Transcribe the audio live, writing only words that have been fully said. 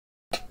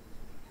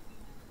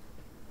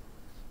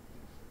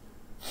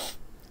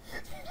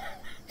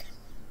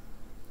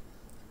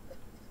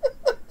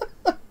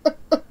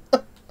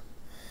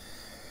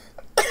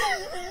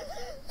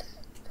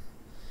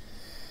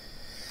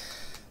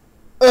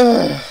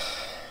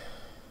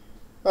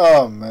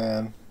Oh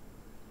man,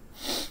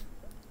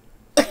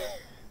 it's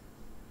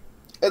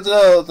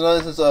another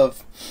instance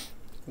of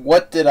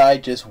what did I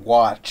just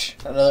watch?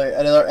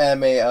 Another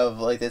anime of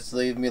like this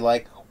leave me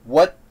like,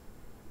 what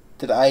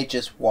did I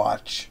just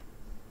watch?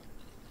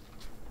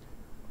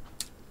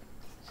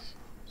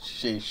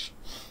 Sheesh.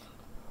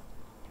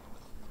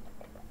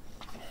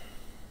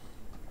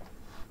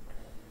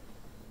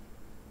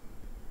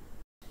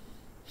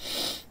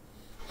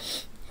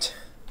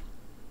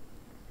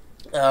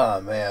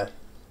 Oh man.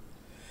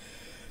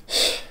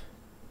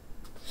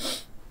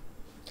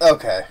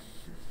 Okay.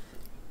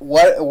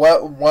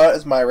 What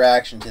is my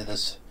reaction to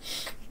this?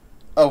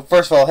 Oh,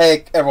 first of all,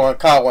 hey everyone,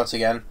 Kyle once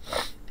again,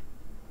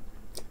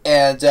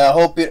 and I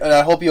hope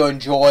you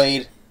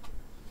enjoyed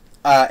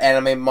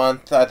Anime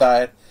Month. I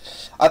thought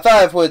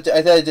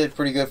I did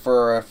pretty good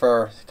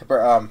from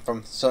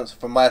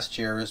last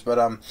year's, but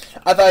I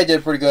thought I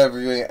did pretty good at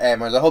reviewing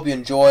anime. I hope you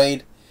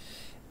enjoyed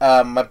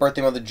my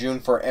birthday month of June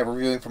for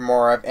reviewing for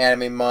more of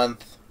Anime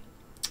Month.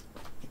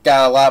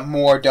 Got a lot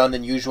more done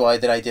than usual I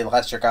did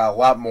last year. Got a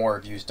lot more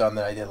reviews done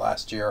than I did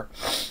last year.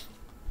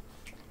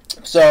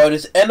 So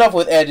to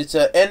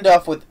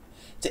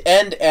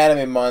end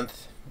Anime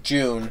Month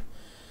June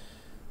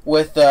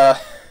with an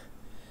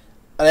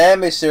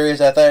anime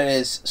series I thought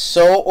is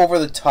so over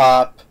the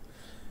top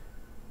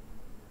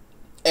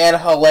and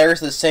hilarious,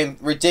 the same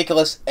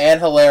ridiculous and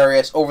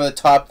hilarious over the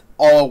top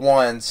all at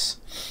once.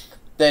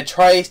 That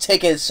tries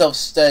taking itself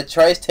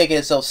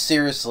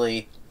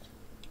seriously.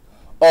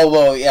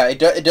 Although, yeah, it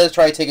does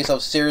try to take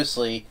itself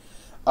seriously,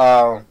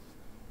 but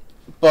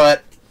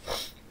at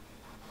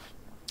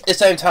the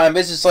same time,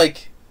 this is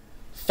like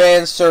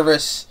fan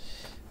service.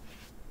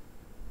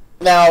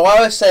 Now,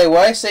 what I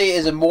say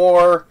is a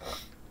more.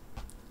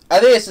 I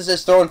think it's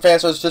just throwing fan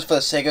service just for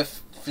the sake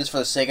of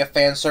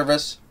fan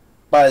service,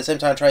 but at the same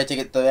time,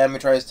 the anime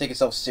tries to take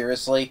itself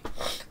seriously.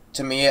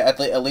 To me, at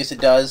least it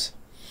does.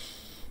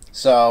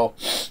 So,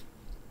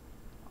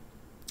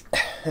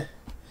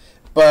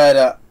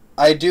 but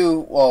I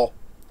do well.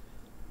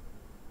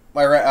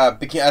 I like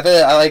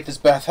this.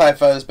 I thought I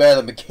found this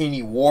better than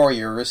Bikini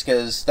Warriors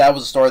because that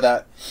was a story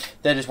that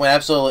just went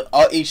absolutely.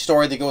 Each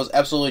story that goes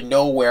absolutely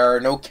nowhere,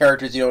 no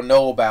characters you don't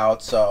know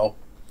about. So,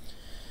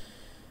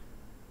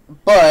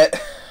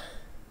 but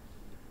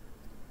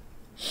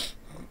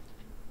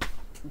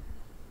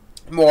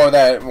more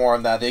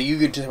on that. You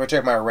can just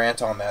check my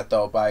rant on that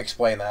though by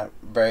explaining that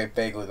very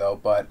vaguely though.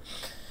 But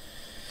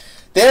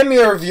the anime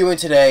we're reviewing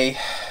today,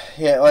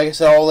 yeah, like I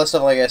said, all this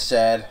stuff, like I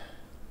said.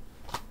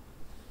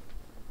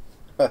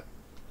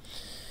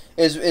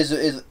 Is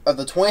of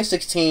the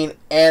 2016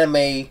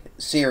 anime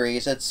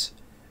series. It's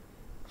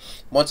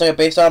once again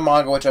based on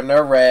manga, which I've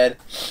never read,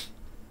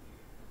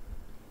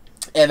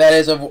 and that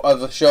is of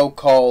a show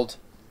called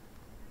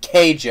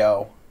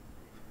Keijo.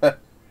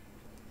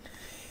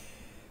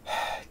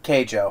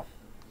 Keijo.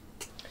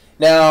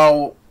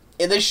 Now,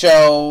 in this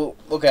show,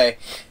 okay,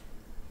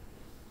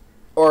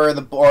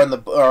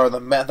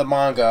 the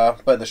manga,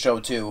 but the show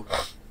too.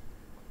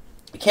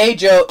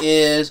 Keijo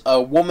is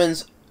a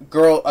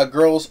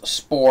girl's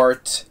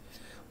sport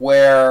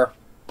where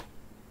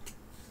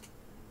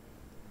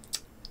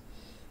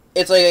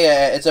it's like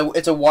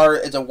it's a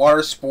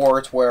water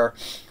sport where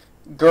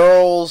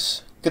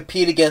girls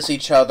compete against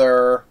each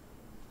other,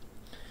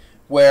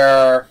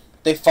 where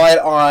they fight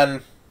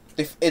on.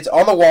 It's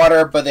on the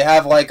water, but they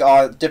have like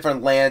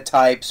different land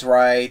types,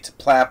 right?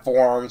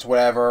 Platforms,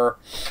 whatever,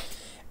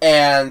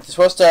 and they're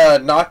supposed to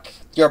knock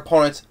your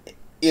opponents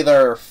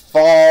either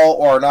fall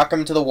or knock them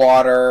into the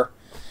water.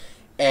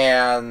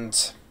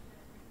 And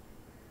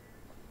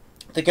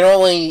they can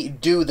only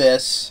do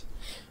this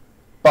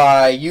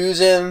by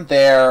using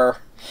their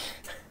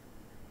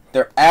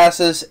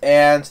asses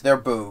and their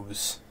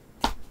boobs.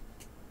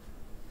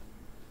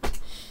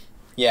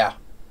 Yeah.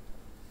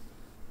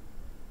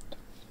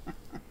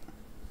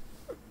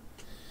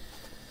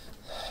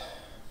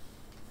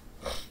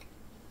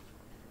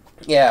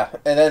 Yeah,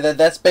 and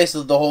that's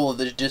basically the whole of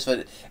the gist of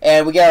it.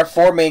 And we got our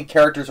four main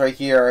characters right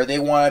here. They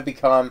want to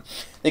become.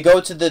 They go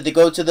to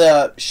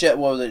the shit.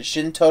 What was it?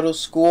 Shinto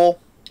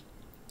school.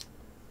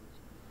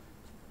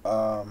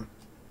 Yeah,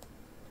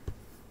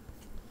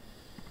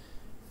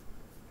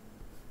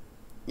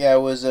 it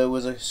was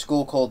a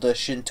school called the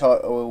Shinto. I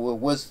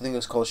think it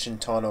was called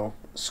Shintano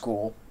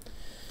School.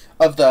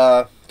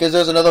 Because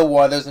there's another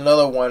one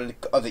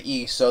of the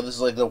east, so this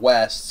is like the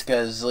west,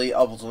 because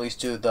up at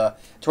least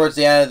towards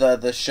the end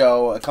of the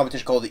show, a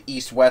competition called the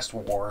East-West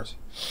Wars.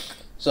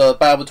 So a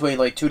battle between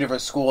like two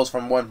different schools,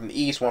 one from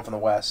the east, one from the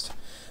west.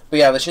 But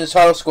yeah, the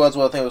Shintaro School is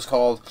what I think it was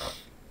called.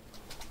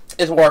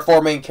 Is where our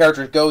four main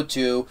characters go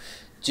to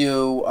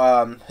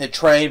train,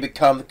 to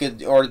become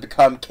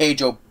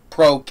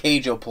pro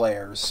Keijo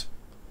players.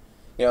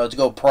 You know, to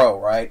go pro,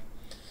 right?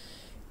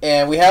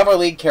 And we have our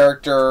lead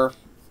character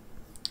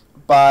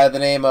by the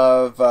name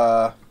of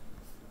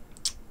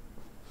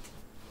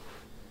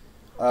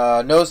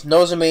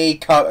Nozomi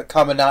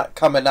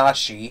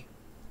Kamanashi.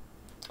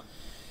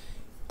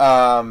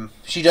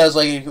 She does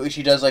like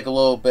a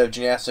little bit of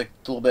gymnastic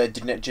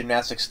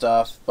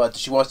stuff, but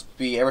she wants to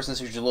be, ever since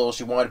she was little,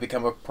 she wanted to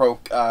become a pro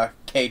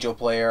Keijo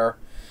player,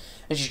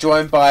 and she's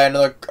joined by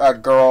another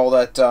girl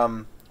that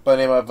by the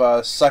name of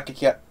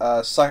Sayaka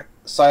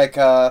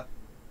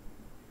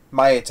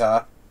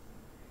Maeta,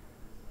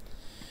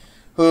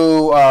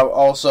 who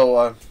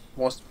also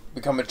wants to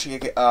become a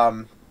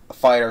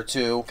fighter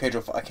too, a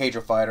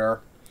Keijo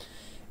fighter.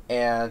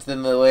 And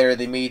then later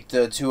they meet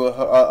two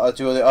of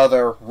the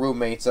other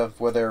roommates of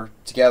where they're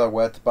together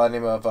with, by the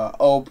name of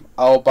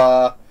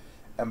Aoba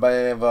and by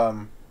the name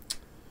of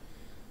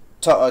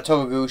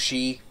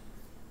Togagushi.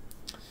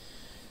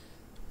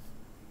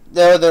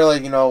 They're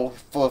like, you know,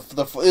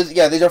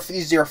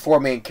 these are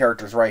four main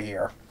characters right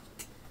here.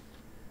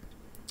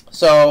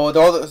 So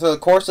the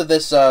course of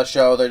this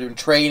show, they're doing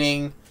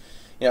training,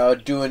 you know,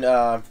 doing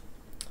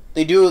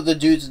the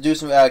dudes do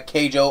some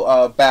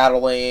Keijo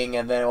battling,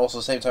 and then also at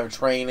the same time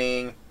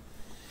training.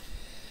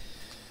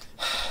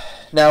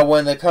 Now,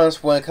 when it comes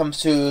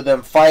to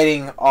them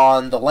fighting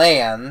on the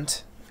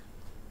land,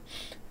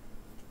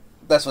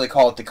 that's what they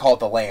call it. They call it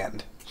the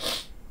land.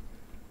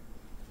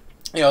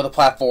 You know, the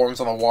platforms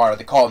on the water.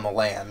 They call them the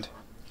land.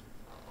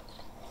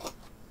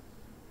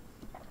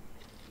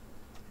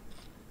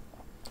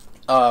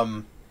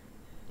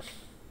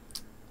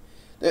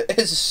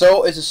 It's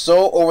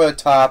so over the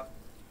top.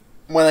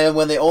 When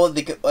they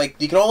only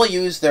you can only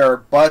use their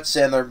butts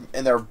and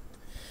their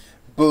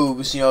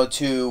boobs, you know,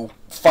 to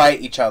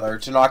fight each other,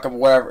 to knock them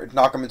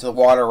into the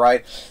water,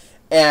 right?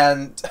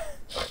 And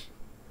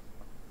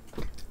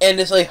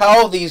it's like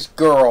how these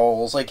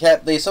girls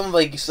have some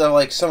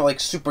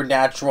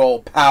supernatural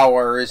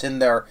powers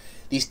in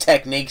these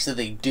techniques that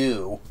they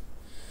do,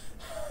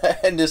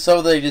 and just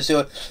so they just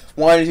do.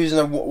 One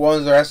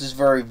of their asses is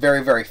very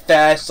very very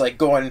fast, like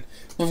going.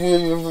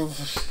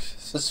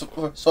 So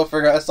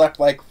for us,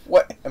 like,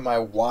 what am I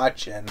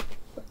watching?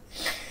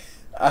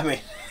 I mean,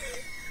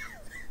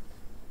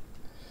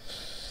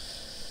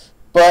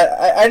 but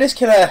I just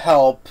cannot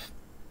help.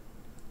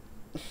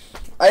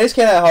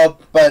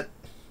 But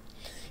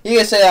you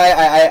can say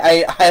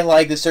I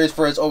like the series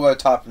for its over the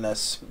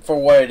topness, for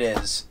what it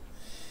is.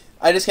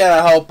 I just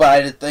cannot help but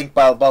I just think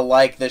but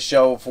like the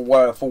show for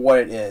what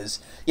it is.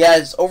 Yeah,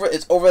 it's over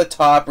the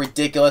top,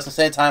 ridiculous, at the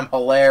same time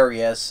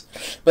hilarious,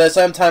 but at the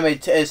same time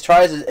it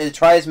tries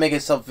to make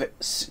takes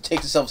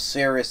itself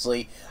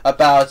seriously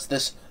about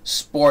this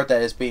sport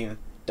that is being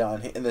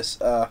done in this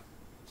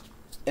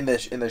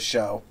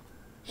show.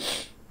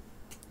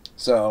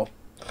 So,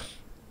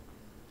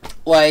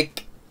 with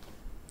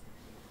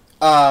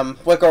our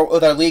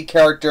lead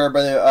character,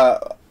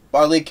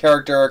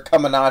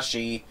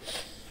 Kamanashi.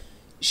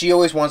 She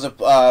always wants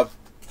to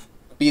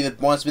be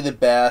the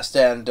best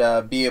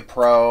and be a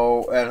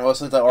pro, and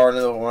also the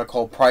another one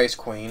called Prize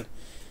Queen.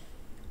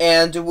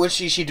 And which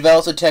she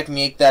develops a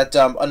technique that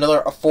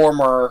a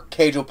former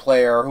Keijo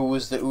player who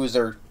was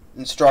their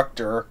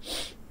instructor,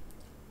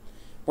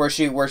 where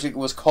she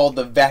was called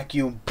the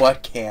vacuum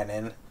butt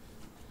cannon.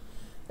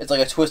 It's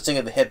like a twisting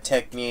of the hip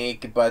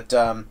technique, but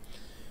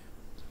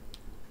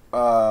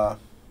what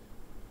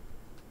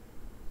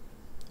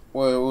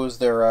was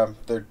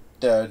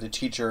the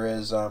teacher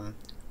is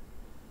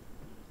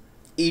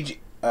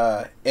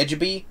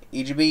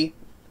Ijibi.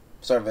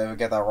 Sorry if I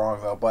get that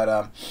wrong though,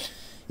 but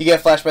you get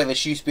a flashback that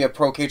she used to be a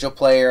pro Keijo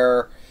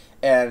player,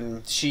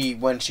 and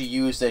when she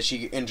used it,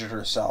 she injured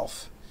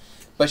herself.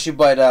 But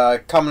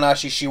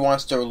Kamanashi, she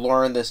wants to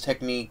learn this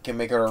technique and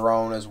make it her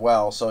own as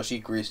well, so she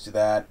agrees to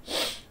that.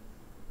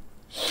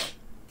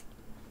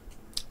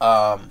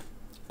 Like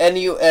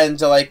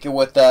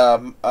with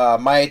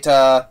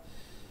Maeta,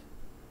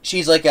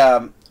 she's like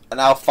an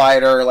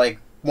outfighter, like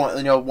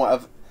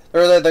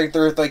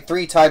there's like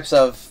three type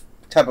of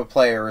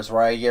players,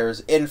 right? There's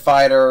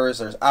infighters,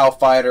 there's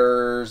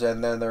outfighters,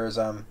 and then there's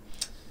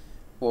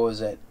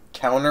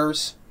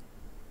counters.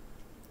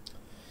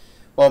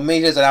 Well,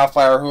 Maeta's an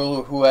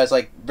outfighter who has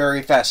like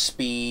very fast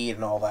speed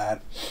and all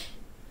that.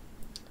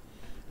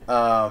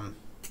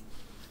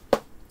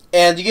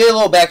 And you get a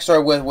little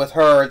backstory with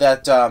her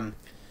that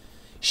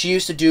she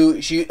used to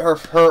do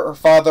her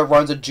father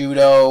runs a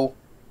judo.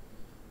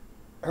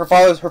 Her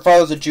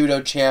father's a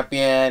judo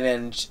champion,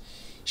 and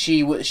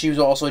she was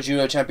also a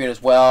judo champion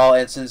as well.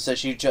 And since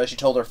she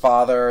told her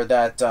father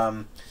that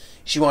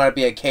she wanted to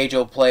be a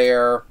Keijo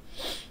player,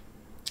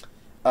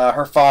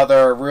 her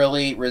father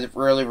really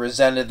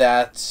resented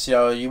that.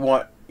 So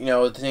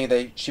the thing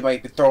that she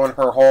might be throwing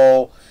her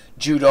whole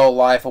judo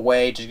life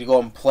away just to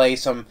go and play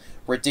some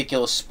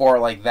ridiculous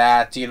sport like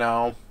that, you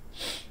know.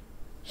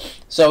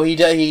 So he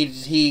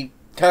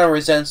kind of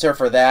resents her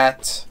for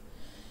that.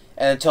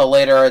 And until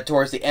later,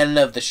 towards the end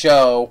of the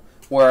show,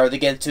 where they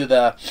get into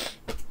the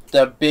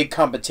big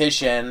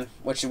competition,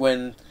 which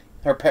when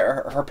her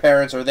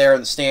parents are there in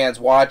the stands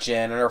watching,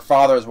 and her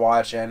father's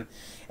watching,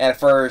 and at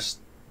first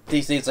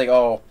he thinks like,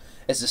 oh,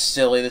 this is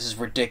silly, this is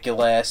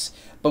ridiculous.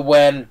 But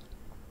when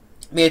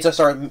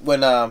Miyato,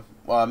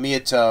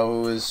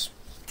 who is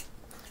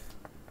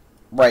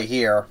right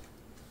here,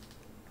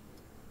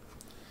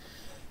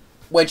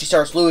 when she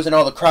starts losing,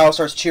 all the crowd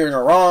starts cheering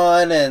her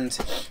on, and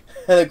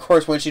of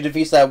course when she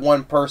defeats that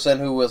one person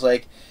who was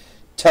like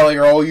telling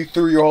her, "Oh, you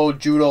threw your whole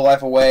judo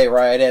life away,"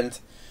 right? And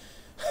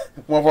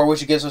one part where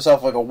she gives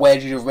herself like a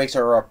wedge, who makes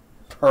her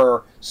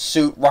her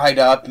suit right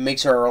up,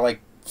 makes her like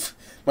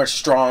much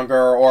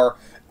stronger. Or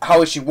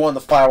how she won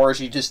the fight, where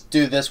she just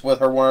do this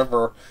with one of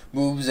her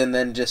moves and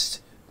then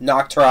just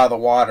knocked her out of the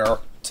water.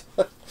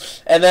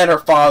 And then her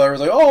father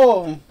was like,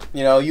 "Oh,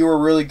 you know, you were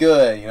really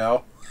good," you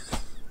know.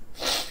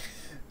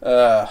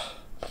 I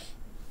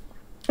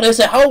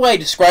said, how do I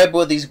describe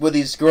what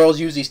these girls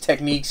use these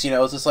techniques? You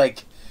know, it's just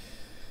like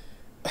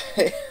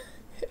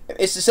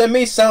it's just, it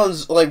may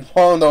sound like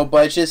wrong though,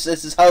 but it's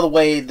just how the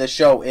way the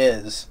show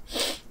is.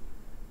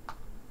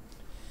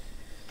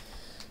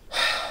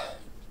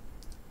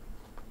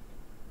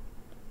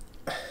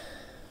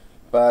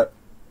 But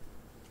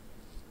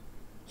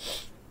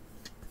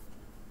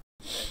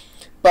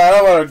I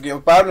don't want to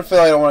give. But I don't feel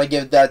like I don't want to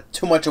give that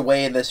too much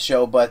away in this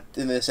show. But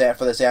in this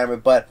for this anime,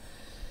 but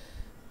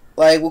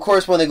like of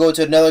course when they go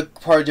to another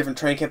part of different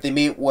training camp, they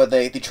meet where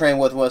they train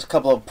with a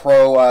couple of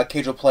pro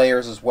Keijo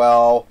players as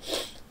well,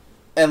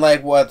 and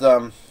like what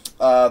the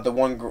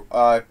one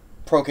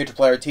pro Keijo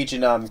player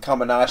teaching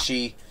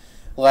Kamanashi,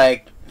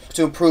 like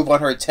to improve on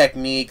her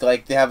technique.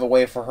 Like they have a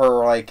way for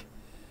her like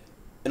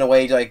in a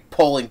way like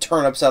pulling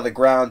turnips out of the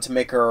ground to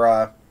make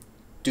her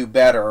do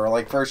better.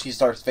 Like first she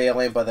starts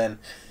failing, but then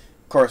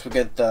of course we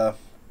get the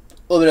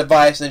little bit of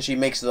advice, and then she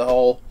makes the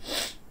whole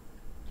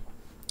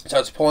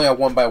starts pulling out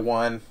one by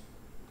one.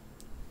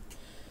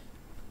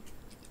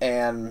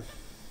 And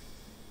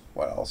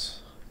what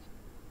else?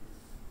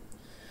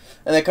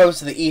 And then it comes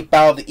to the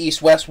battle of the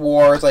East-West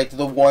Wars, like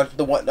the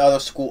other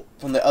school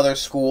from the other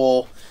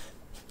school.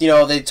 You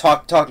know, they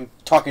talking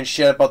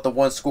shit about the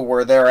one school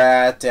where they're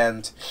at,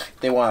 and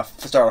they want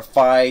to start a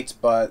fight,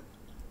 but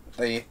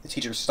the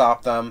teachers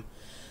stop them.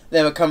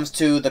 Then it comes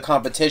to the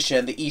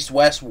competition, the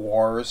East-West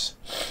Wars.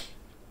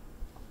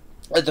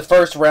 At the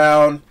first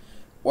round,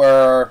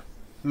 where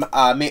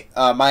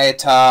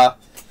Mayata,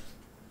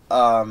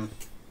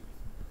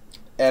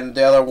 and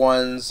the other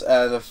ones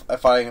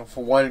fighting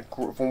for one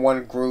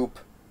group.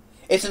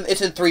 It's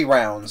in 3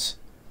 rounds,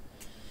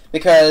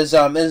 because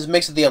this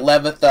makes it the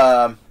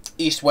 11th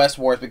East-West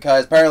Wars,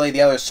 because apparently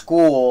the other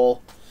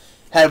school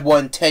had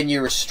won 10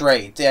 years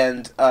straight,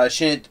 and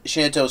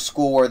Shinato's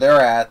school where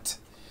they're at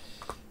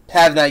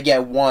have not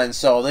yet won,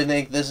 so they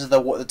think this is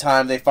the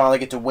time they finally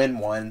get to win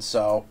one.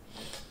 So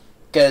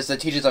because the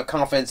teachers have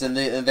confidence in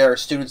their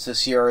students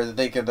this year, that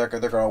they're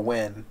going to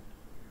win.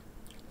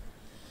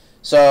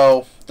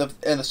 So the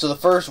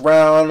first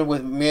round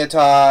with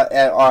Miyata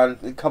and on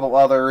a couple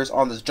others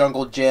on this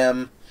jungle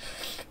gym,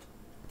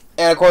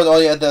 and of course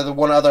the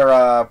one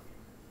other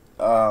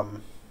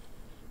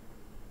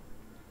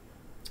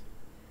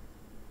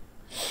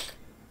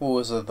what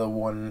was the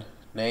one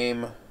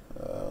name?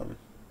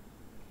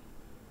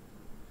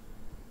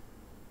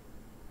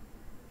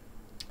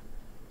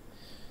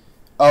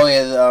 Oh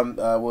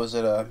yeah, was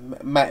it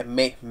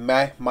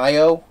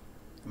Mayo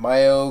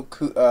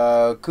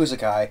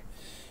Kusakai?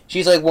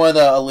 She's like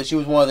she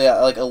was one of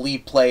the like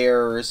elite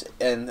players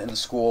in the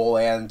school,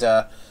 and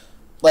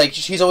like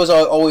she's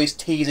always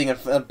teasing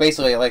and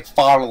basically like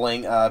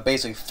fondling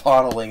Kamanashi.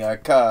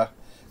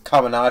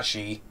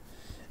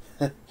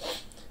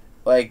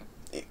 Like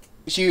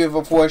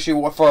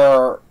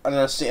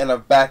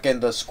back in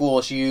the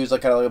school, she used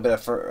like kind of a little bit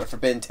of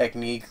forbidden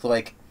technique,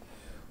 like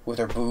with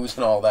her boobs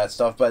and all that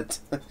stuff, but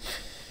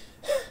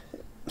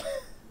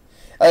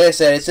like I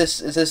said, it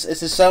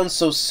just sounds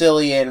so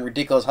silly and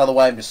ridiculous how the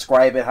way I'm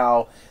describing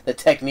how the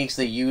techniques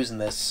they use in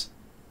this.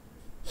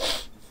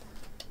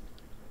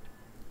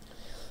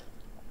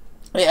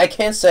 I mean, I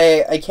can't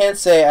help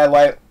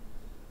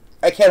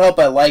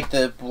but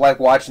like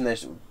watching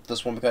this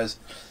one, because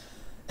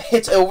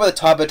it's over the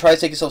top. It tries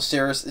to take itself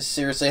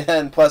seriously,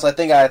 and plus I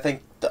think I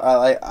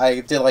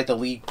did like the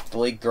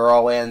lead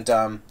girl and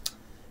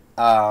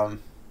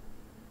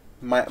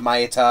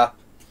Mayata.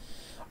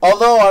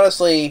 Although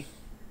honestly,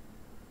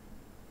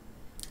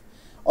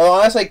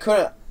 I think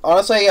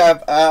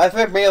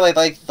maybe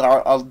like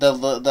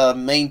the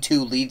main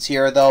 2 leads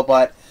here though.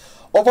 But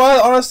overall, I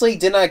honestly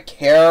did not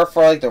care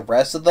for like the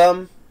rest of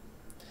them.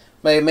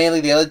 Like,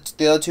 mainly the other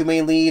 2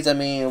 main leads. I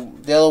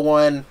mean, the other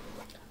one,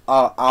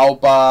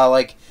 Alba,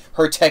 like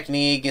her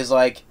technique is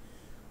like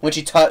when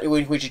she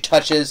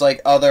touches like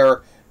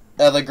other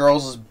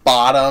girls'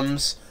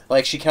 bottoms,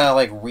 like she kind of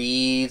like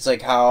reads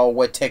like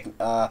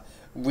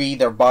read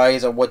their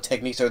bodies and what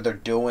techniques they're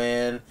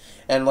doing,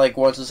 and like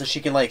so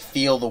she can like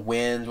feel the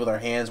wind with her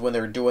hands when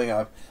they're doing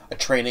a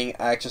training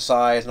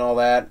exercise and all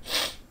that.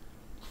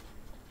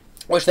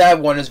 Which that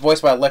one is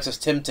voiced by Alexis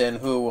Timpton,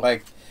 who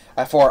like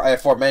I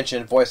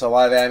aforementioned voiced a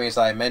lot of animes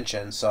that I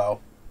mentioned. So,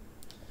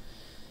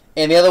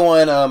 and the other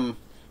one,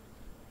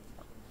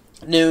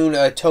 Noon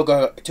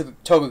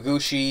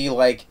Togagushi,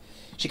 like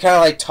she kind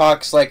of like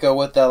talks like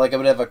with like a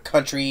bit of a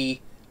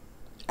country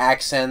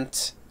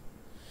accent.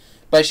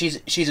 But she's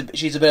a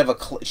bit of a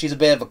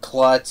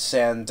klutz,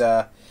 and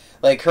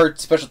like her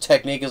special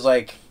technique is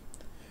like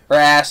her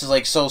ass is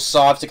like so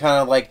soft it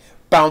kind of like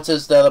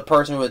bounces the other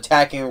person who's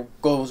attacking,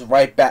 goes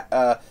right back,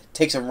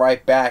 takes him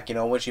right back. You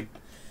know, when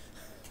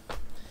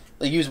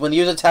when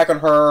you use attack on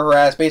her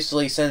ass,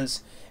 basically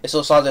since it's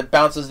so soft, it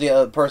bounces the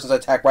other person's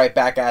attack right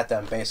back at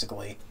them.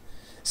 Basically,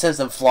 sends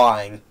them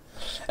flying.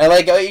 And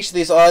like each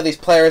of these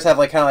players have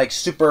like kind of like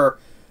super.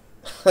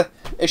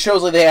 It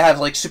shows like they have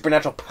like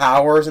supernatural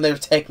powers in their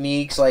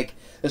techniques. Like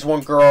this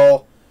one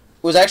girl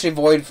who was actually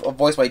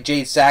voiced by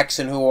Jade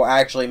Saxon, who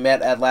actually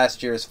met at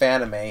last year's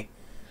Fanime.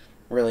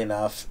 Really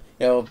enough,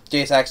 you know,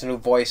 Jade Saxon who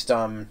voiced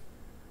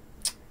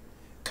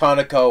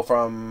Kaneko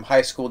from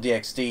High School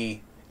DxD,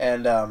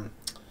 and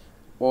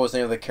what was the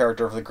name of the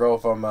character of the girl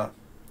from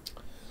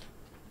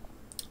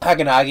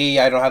Haganagi?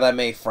 I don't have that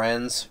many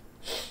friends.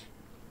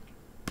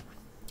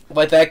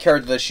 Like that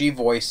character that she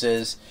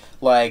voices,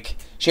 like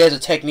she has a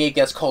technique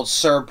that's called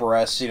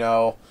Cerberus, you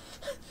know,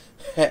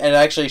 and it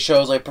actually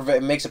shows like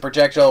it makes a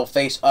projectile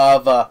face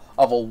of a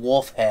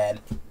wolf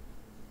head.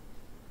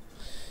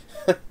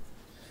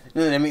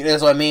 I mean,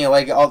 that's what I mean.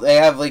 Like they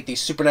have like these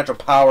supernatural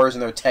powers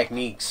in their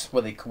techniques,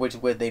 which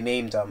they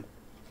named them.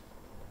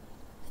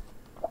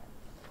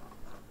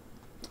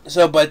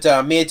 So, but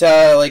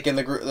Miyata, like in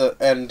the group,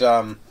 and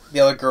the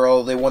other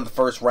girl, they won the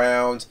first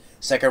round,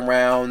 second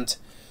round.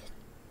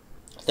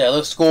 The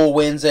other school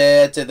wins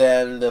it, and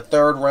then the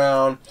third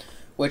round,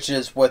 which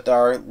is with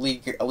our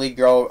lead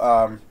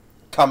girl,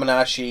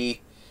 Kamanashi,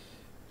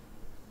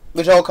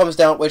 which all comes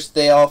down, which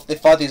they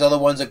fought these other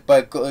ones,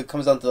 but it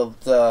comes down to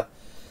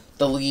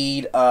the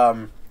lead,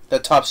 the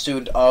top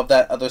student of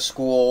that other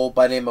school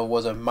by the name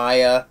of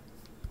Maya.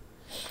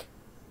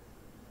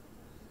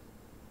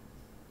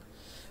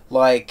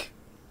 Like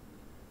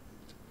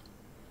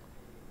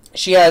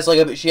she has like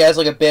a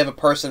bit of a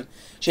person.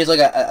 She has like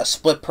a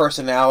split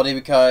personality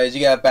because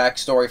you got a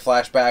backstory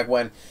flashback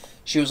when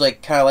she was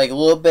like kind of like a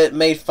little bit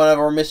made fun of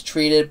or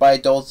mistreated by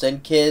adults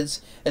and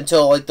kids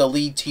until like the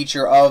lead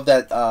teacher of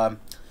that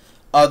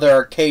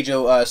other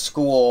Keijo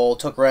school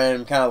took her in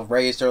and kind of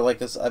raised her like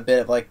this a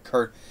bit of like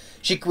her.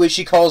 She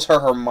calls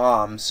her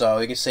mom, so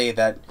you can say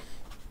that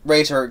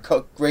raise her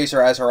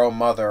as her own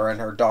mother and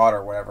her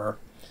daughter, whatever.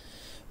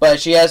 But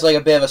she has like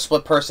a bit of a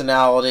split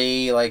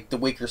personality, like the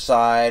weaker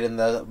side and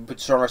the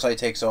stronger side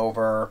takes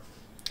over.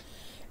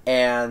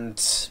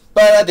 But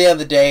at the end of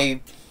the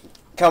day,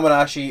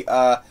 Kamanashi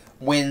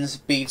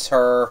beats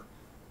her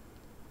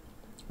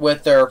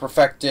with their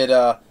perfected,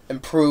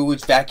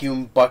 improved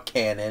vacuum butt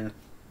cannon.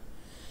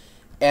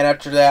 And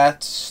after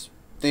that,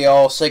 they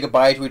all say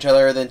goodbye to each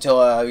other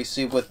until you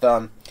see with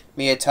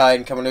Miyata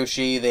and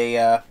Kamanushi,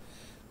 they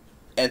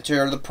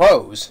enter the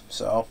pros.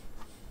 So,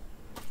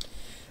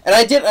 and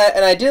I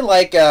did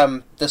like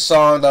the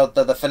song,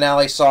 the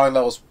finale song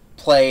that was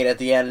played at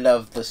the end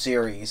of the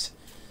series.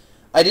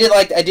 I did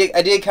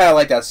kind of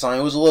like that song.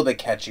 It was a little bit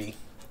catchy.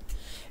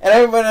 And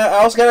I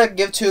also gotta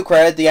give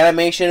credit the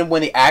animation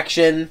when the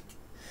action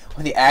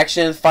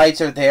fights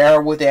are there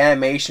with the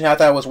animation. I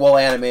thought it was well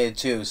animated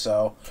too.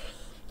 So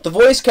the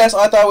voice cast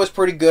I thought was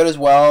pretty good as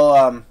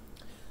well.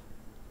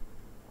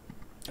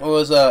 It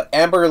was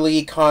Amber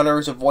Lee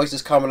Connors who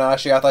voices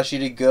Kamanashi. I thought she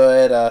did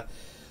good.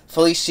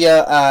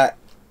 Felicia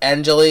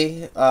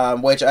Angeli,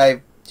 which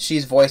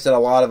she's voiced in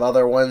a lot of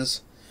other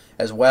ones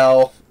as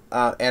well.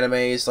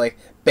 Animes like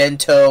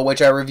Bento,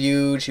 which I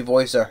reviewed. She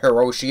voiced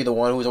Hiroshi, the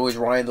one who's always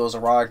writing those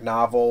erotic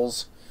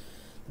novels.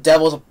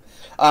 Devil's,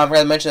 I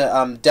forgot to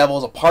mention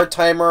Devil's a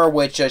part-timer,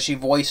 which she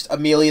voiced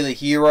Amelia the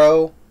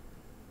hero.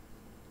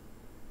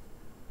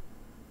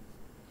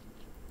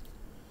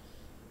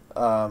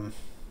 Oh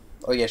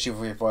yeah, she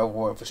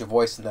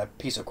voiced in that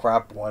piece of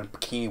crap one,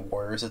 Bikini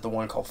Warriors, is the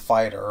one called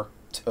Fighter.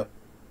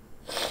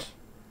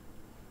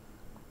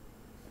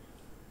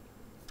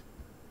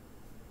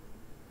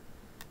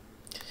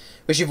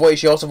 But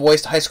she also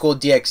voiced High School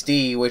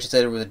DxD, which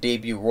said it was a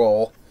debut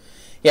role.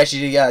 Yeah, she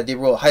did. Yeah,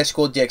 debut role. High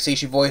School DxD.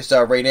 She voiced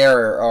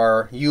Rainier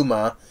or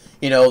Yuma.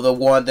 You know, the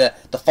one the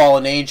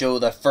fallen angel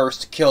that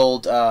first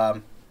killed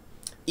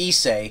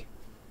Issei.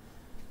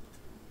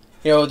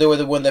 You know, they were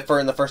the one that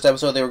in the first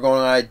episode they were going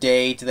on a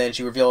date, and then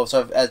she revealed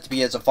herself to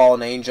be as a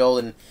fallen angel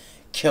and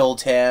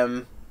killed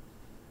him.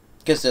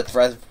 Because the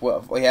threat.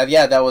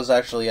 Yeah, that was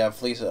actually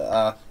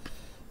Felicia.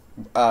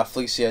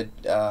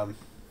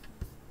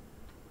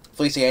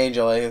 Felicia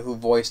Angel, who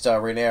voiced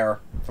Rainier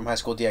from High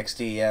School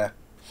DxD, yeah.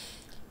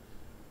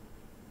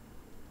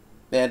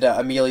 And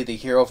Amelia the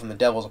hero from The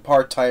Devil's a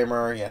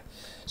part-timer, yeah.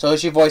 So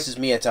she voices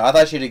Miyata. I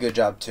thought she did a good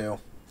job, too.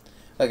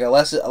 Like,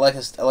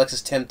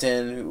 Alexis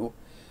Timpton, who...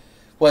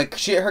 Like,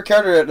 her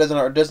character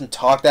doesn't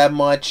talk that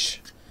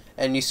much,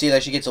 and you see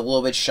that she gets a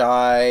little bit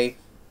shy.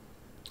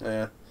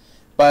 Yeah.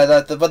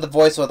 But the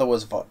voice of it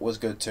was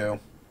good, too.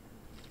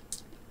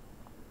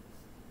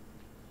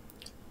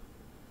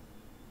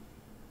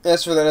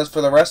 As for the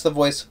rest of the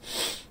voice,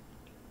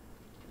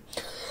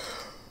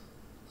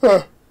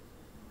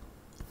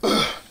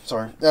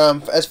 sorry.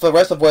 As for the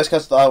rest of the voice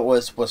cast, I thought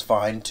was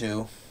fine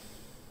too.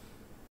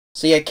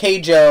 So yeah,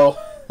 Keijo.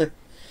 I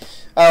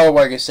don't know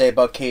what I can say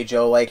about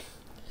Keijo. Like,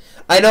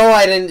 I know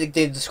I didn't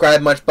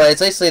describe much, but it's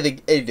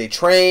basically they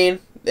train.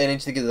 they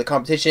need to get to the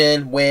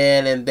competition,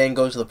 win, and then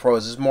go to the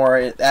pros. It's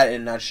more that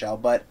in a nutshell.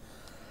 But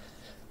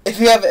if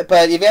you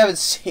haven't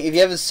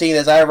seen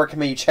this, I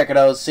recommend you check it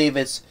out. See if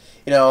it's,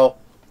 you know,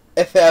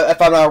 if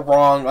I'm not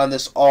wrong on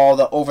this, all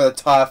the over the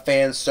top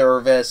fan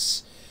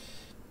service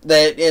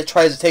that it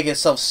tries to take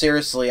itself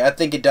seriously. I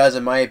think it does,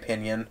 in my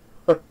opinion.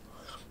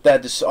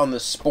 That just on the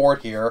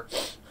sport here.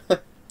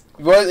 If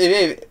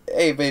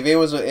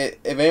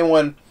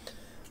anyone,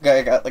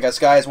 like us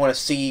guys, want to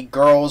see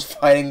girls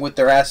fighting with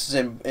their asses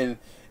in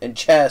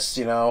chests,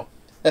 you know,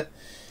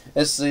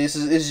 this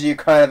is your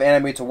kind of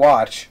anime to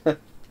watch.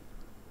 But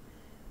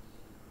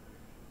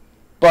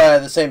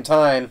at the same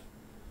time,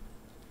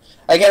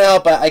 I can't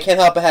help but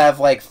have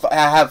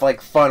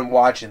fun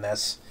watching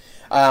this.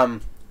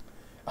 Like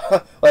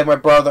my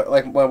brother,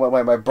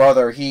 my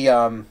brother, he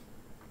kind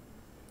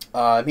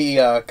of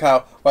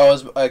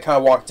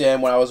walked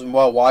in when I was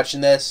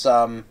watching this. He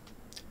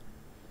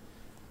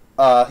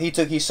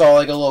saw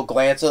like a little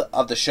glance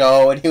of the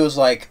show, and he was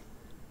like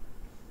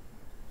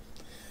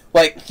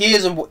he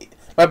isn't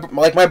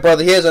my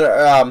brother. He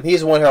isn't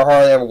he's the one who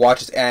hardly ever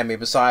watches anime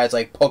besides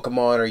like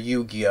Pokemon or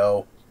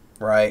Yu-Gi-Oh,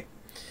 right?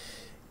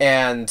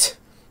 And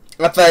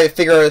I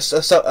figure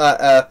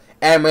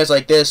animes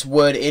like this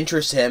would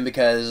interest him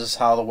because it's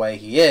how the way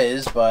he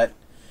is, but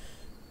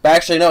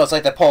actually no, it's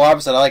like the polar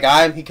opposite.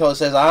 He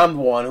says I'm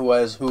the one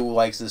who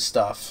likes this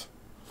stuff.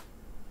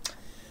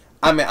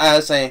 I mean, I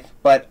was saying,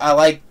 but I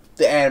like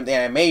the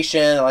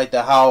animation. I like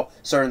how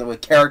certain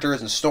with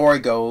characters and story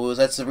goes.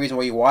 That's the reason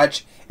why you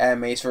watch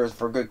animes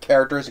for good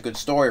characters and good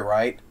story,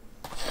 right?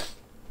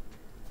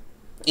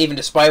 Even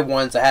despite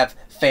ones that have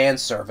fan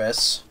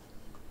service.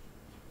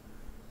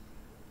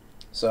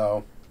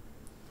 So,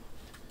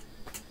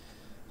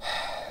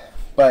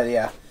 but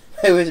yeah,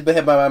 his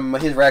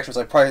reaction was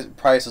like,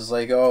 Price is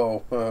like,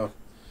 oh,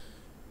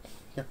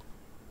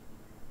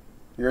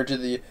 you're into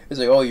the. He's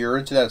like, oh, you're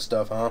into that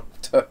stuff, huh?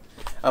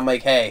 I'm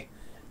like, hey,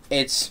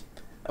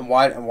 I'm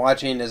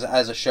watching as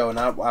a show,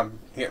 I'm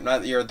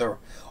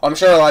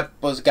sure a lot of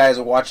those guys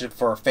will watch it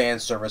for fan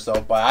service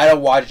though, but I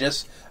don't watch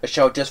just a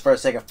show just for the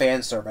sake of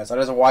fan service. I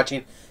just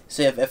watching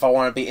see if I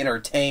want to be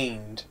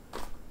entertained.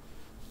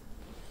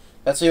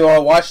 That's what you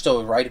all watch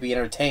though, right? To be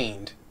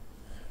entertained.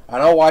 I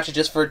don't watch it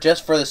just for the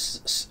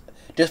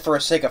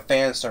sake of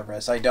fan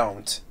service. I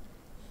don't.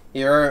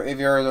 If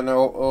you're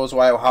knows how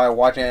I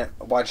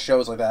watch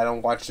shows like that, I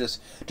don't watch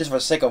just for the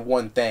sake of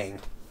one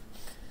thing.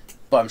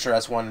 But I'm sure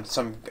that's one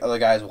some other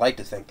guys would like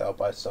to think though.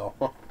 But still.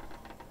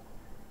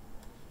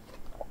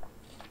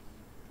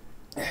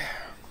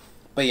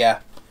 But yeah,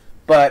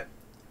 but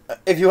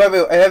if you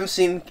haven't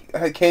seen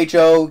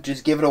Keijo,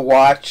 just give it a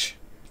watch.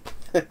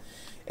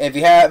 If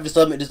you have, just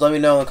let me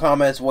know in the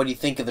comments what you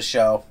think of the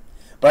show.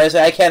 But I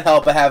say I can't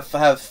help but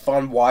have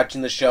fun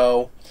watching the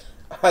show.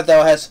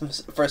 Though it has some,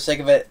 for the sake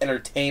of it,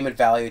 entertainment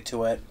value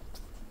to it.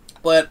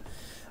 But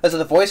as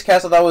the voice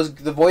cast, I thought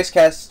the voice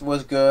cast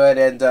was good,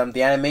 and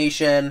the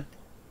animation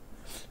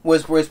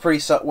was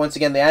pretty. Once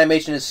again, the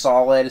animation is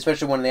solid,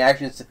 especially when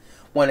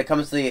it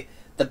comes to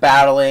the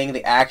battling,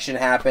 the action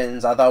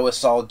happens. I thought it was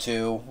solid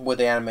too with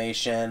the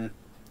animation.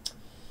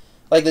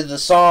 Like the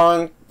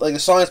song,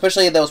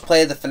 especially that was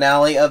played at the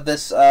finale of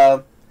this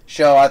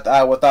show, I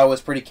thought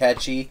was pretty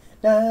catchy.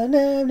 Na,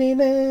 na, na,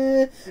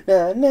 na,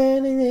 na, na,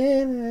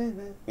 na,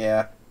 na.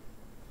 Yeah.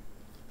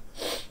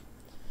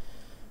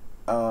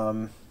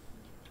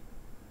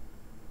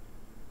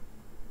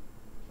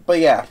 But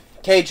yeah,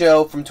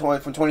 Keijo from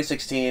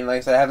 2016. Like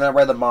I said, I haven't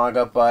read the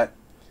manga, but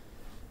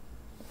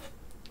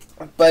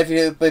if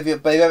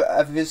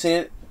you've seen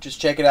it,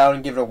 just check it out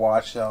and give it a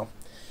watch. So.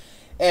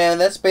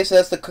 And that's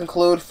the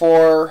conclude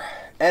for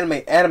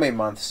anime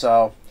month.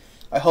 So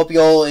I hope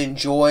you all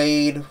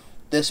enjoyed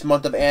this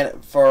month of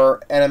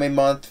anime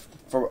month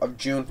of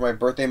June for my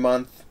birthday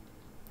month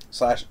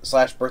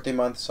slash birthday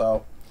month.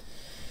 So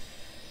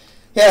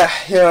yeah,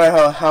 you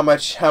know how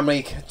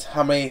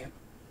many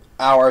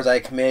hours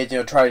I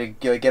committed, try to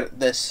get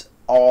this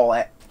all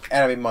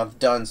anime month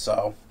done.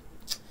 So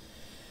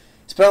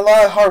it's been a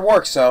lot of hard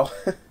work. So,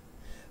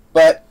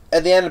 but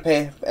at the end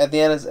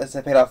it's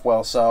paid off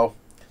well. So.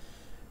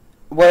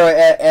 Where I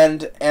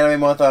end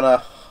anime month on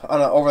a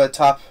over the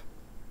top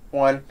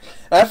one,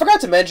 and I forgot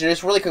to mention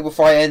just really quick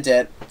before I end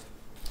it,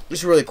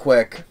 just really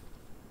quick.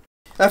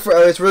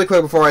 It's really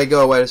quick before I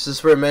go. I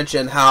just want to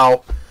mention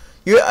how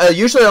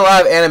usually a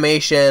lot of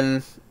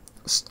animation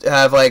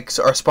have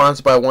are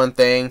sponsored by one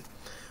thing.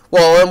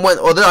 Well,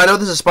 I know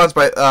this is sponsored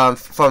by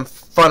from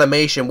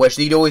Funimation, which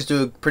they always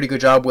do a pretty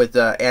good job with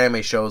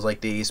anime shows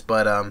like these,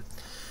 but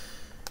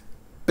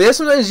yeah,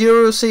 sometimes you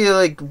don't see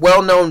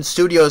well-known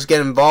studios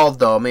get involved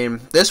though. I mean,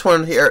 this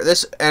one here,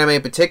 this anime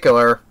in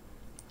particular,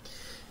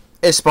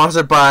 is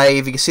sponsored by,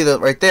 if you can see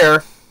that right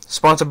there,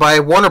 sponsored by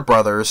Warner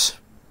Brothers.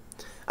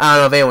 I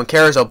don't know if anyone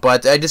cares though,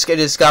 but it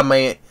just got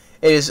my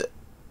interest.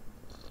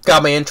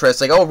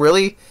 Like, oh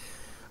really?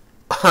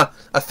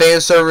 A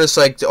fan service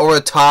over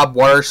the top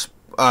water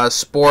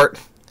sport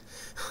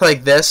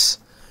like this,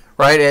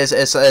 right? Is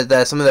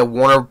that something that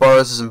Warner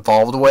Brothers is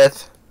involved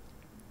with?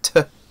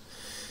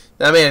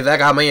 I mean, that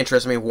got my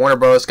interest. I mean, Warner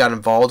Bros. Got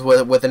involved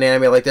with an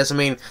anime like this. I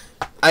mean,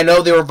 I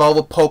know they were involved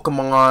with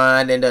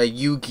Pokemon and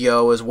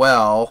Yu-Gi-Oh as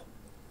well.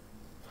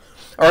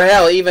 Or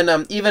hell, even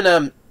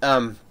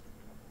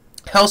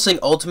Hellsing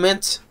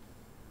Ultimate.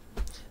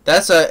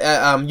 That's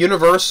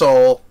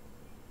Universal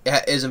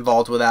is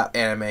involved with that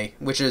anime,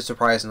 which is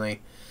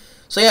surprisingly.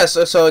 So yeah,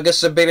 so I guess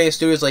the big name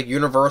studios like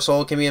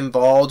Universal can be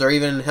involved, or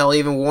even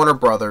Warner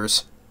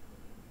Brothers.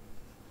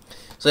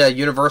 So yeah,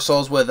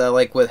 Universal's with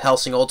with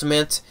Hellsing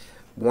Ultimate.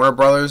 Warner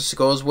Brothers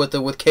goes with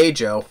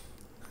Keijo.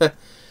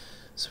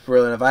 It's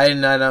brilliant. If I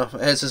didn't know,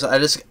 it's just I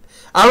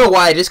don't know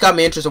why. It just got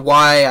me interested.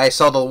 Why I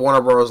saw the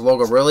Warner Bros.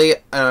 Logo. Really,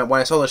 when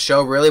I saw the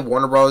show, really,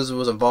 Warner Bros.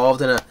 Was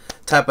involved in a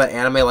type of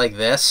anime like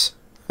this.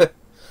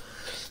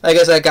 I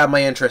guess that got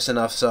my interest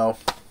enough. So,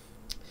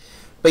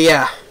 but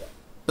yeah,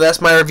 that's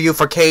my review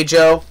for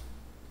Keijo.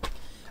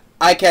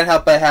 I can't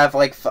help but have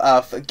like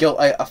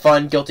a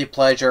fun guilty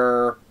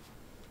pleasure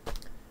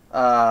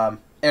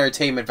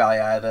entertainment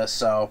value out of this.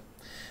 So,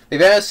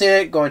 if you haven't seen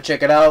it, go and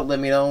check it out. Let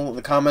me know in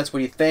the comments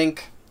what you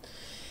think.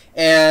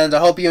 And I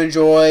hope you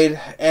enjoyed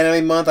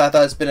Anime Month. I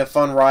thought it's been a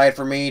fun ride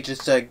for me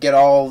just to get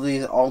all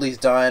these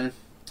done.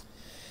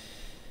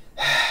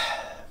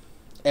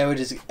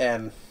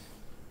 And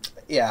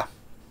yeah.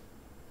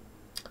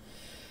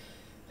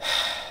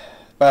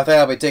 But I think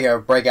I'll be taking a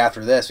break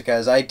after this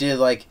because I did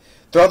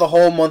throughout the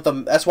whole month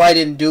of. That's why I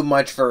didn't do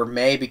much for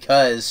May,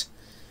 because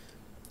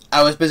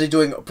I was busy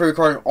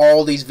pre-recording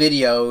all these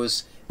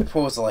videos.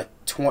 What was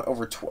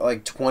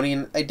it,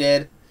 20 I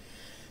did.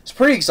 It's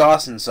pretty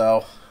exhausting,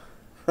 so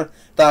thought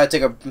I'd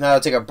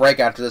take a break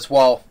after this.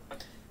 Well,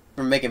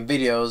 from making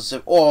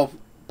videos, well,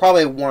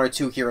 probably one or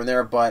two here and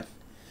there, but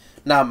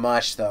not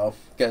much though,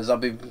 because I'll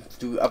be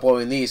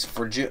uploading these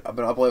for June. I've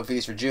been uploading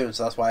these for June,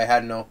 so that's why I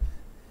had no.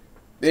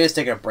 It is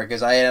taking a break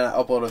because I didn't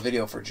upload a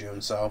video for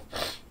June. So,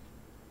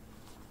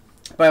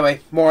 but anyway,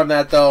 more on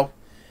that though.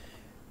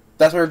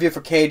 That's my review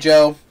for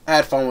Keijo. I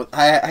had fun with.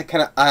 I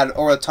had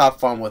over the top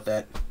fun with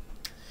it.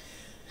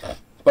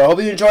 But I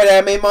hope you enjoyed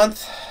Anime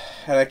Month,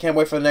 and I can't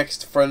wait for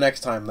the next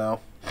time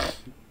though.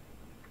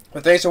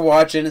 But thanks for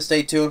watching, and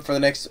stay tuned for the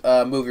next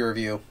movie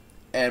review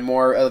and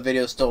more other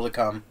videos still to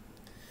come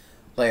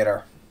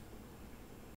later.